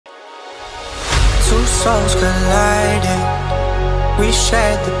Two souls colliding, we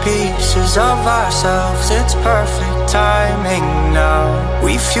shared the pieces of ourselves. It's perfect timing now.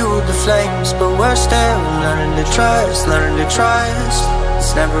 We fueled the flames, but we're still learning to trust, learning to trust.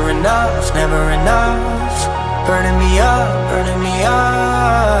 It's never enough, never enough. Burning me up, burning me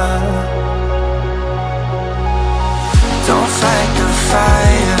up. Don't fight the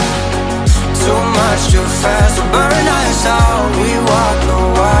fire, too much too fast will burn us out. We walk the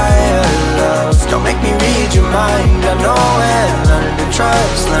wire, love. Don't make me read your mind, I know it. Learning to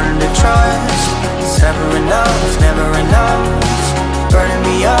trust, learning to trust. It's never enough, never enough. Burning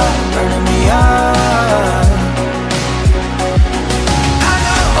me up, burning me up.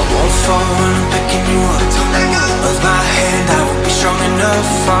 I won't fall when I'm picking you up. Of my hand, I won't be strong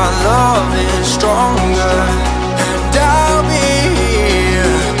enough. Our love is stronger, and I'll be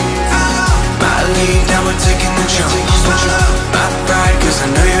here. My lead, now we're taking the jump. My pride, cause I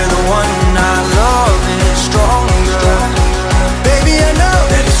know you're the one. Our love is stronger. Baby, I know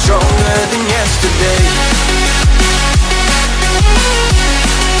that it's stronger than yesterday.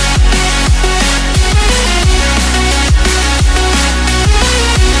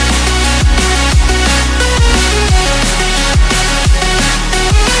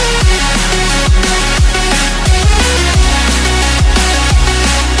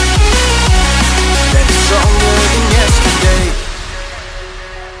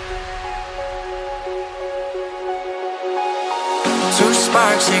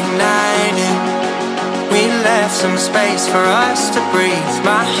 Sparks igniting, we left some space for us to breathe.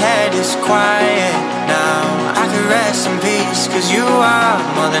 My head is quiet now, I can rest in peace. Cause you are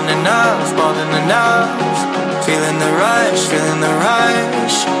more than enough, more than enough. Feeling the rush, feeling the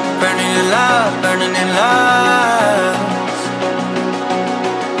rush. Burning in love, burning in love.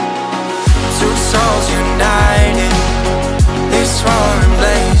 Two souls united, this roaring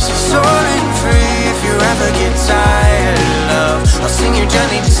blaze is soaring free. If you ever get tired, love, I'll sing you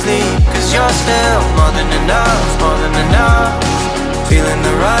gently to sleep. Cause you're still more than enough, more than enough. Feeling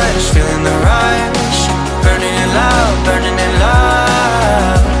the rush, feeling the rush. Burning in love, burning in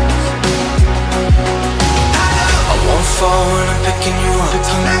love. I won't fall when I'm picking you up.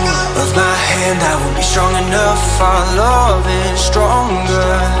 Of my hand, I won't be strong enough. Our love is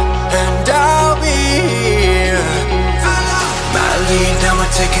stronger, and I'll be here. My lead, now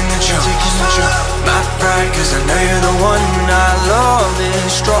we're taking the jump. My pride, cause I know you're the one. Our love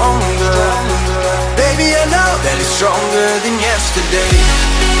is stronger. Baby, I know that it's stronger than yesterday.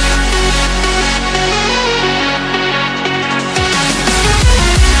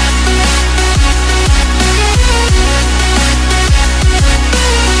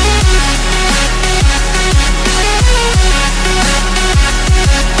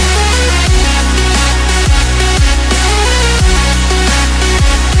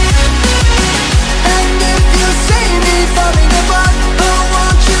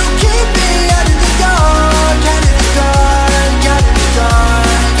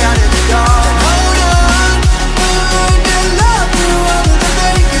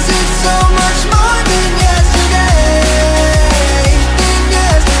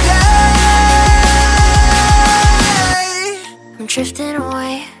 Drifting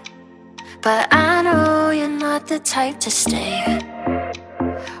away, but I know you're not the type to stay.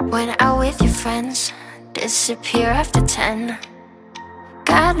 When out with your friends, disappear after 10.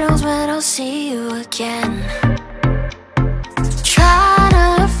 God knows when I'll see you again. Trying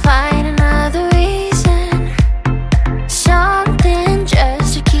to find another reason, something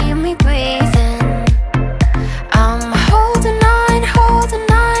just to keep me breathing. I'm holding on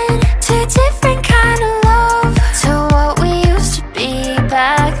to a different kind of love, to what we used to be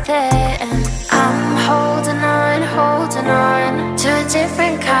back then. I'm holding on to a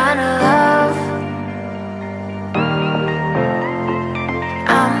different kind of love.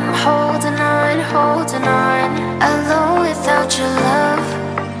 I'm holding on, alone without your love.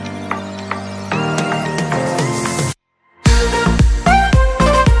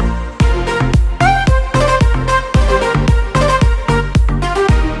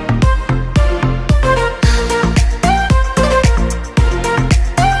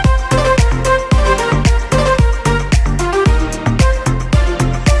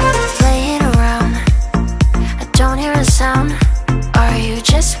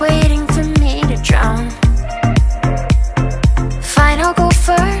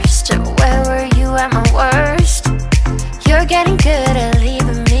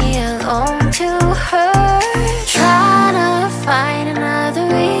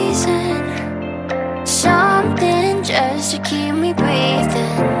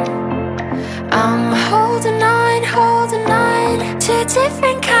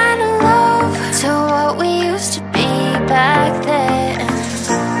 Different kind of love. to what we used to be back then.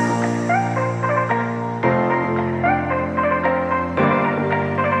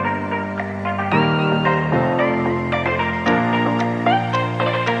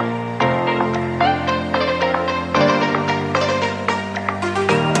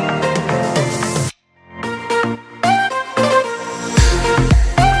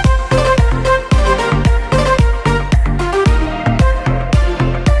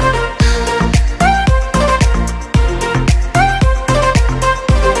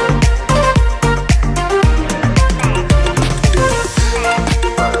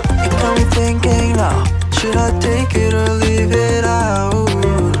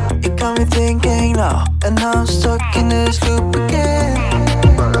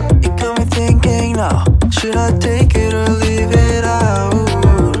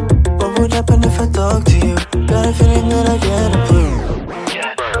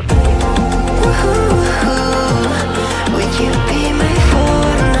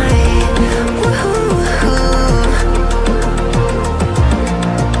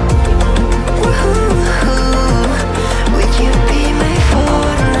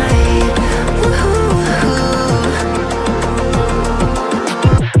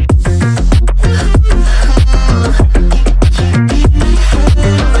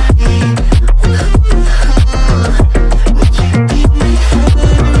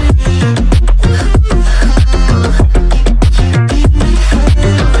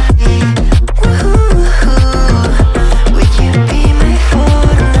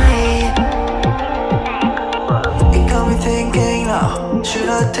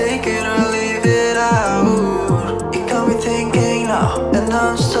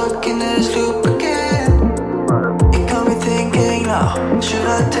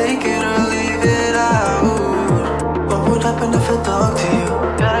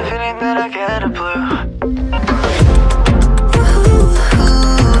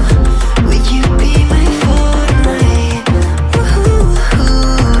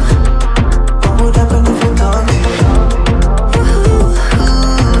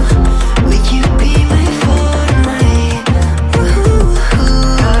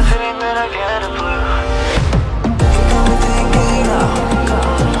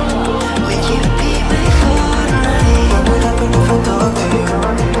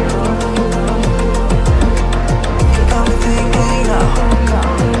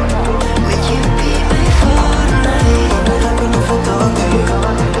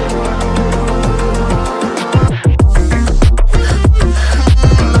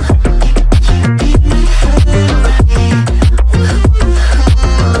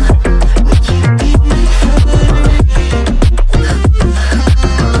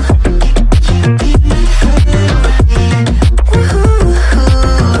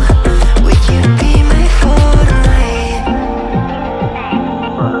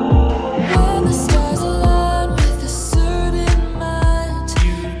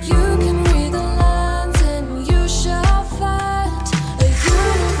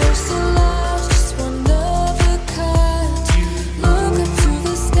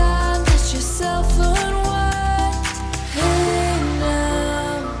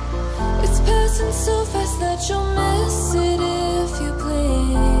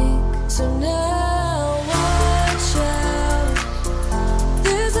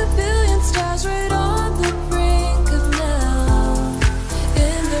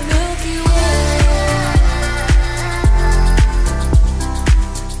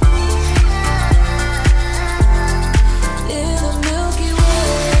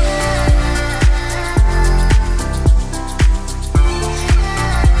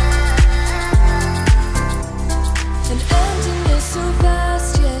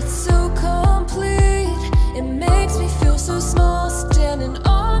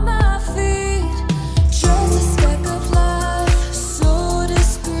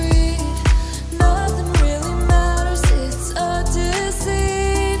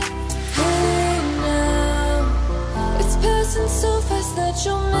 So fast that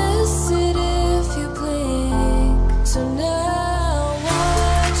you'll